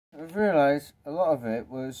I've realised a lot of it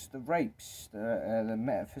was the rapes, the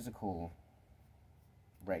metaphysical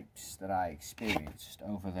rapes that I experienced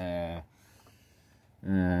over the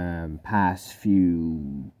past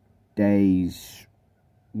few days,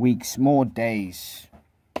 weeks, more days,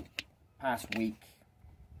 past week,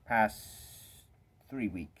 past 3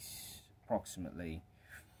 weeks approximately.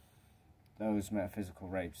 Those metaphysical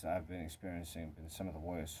rapes that I've been experiencing have been some of the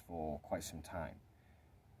worst for quite some time.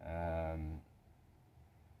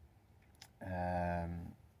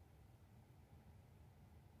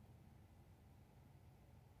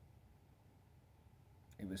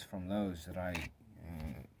 It was from those that I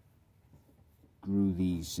grew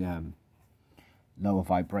these lower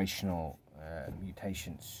vibrational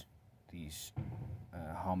mutations, these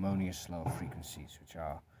harmonious low frequencies, which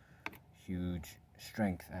are huge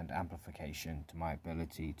strength and amplification to my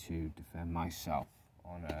ability to defend myself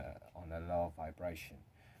on a lower vibration,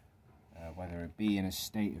 whether it be in a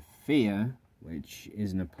state of fear, which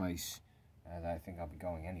isn't a place that I think I'll be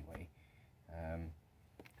going anyway,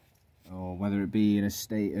 or whether it be in a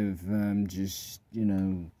state of just, you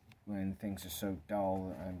know, when things are so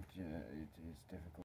dull and it's difficult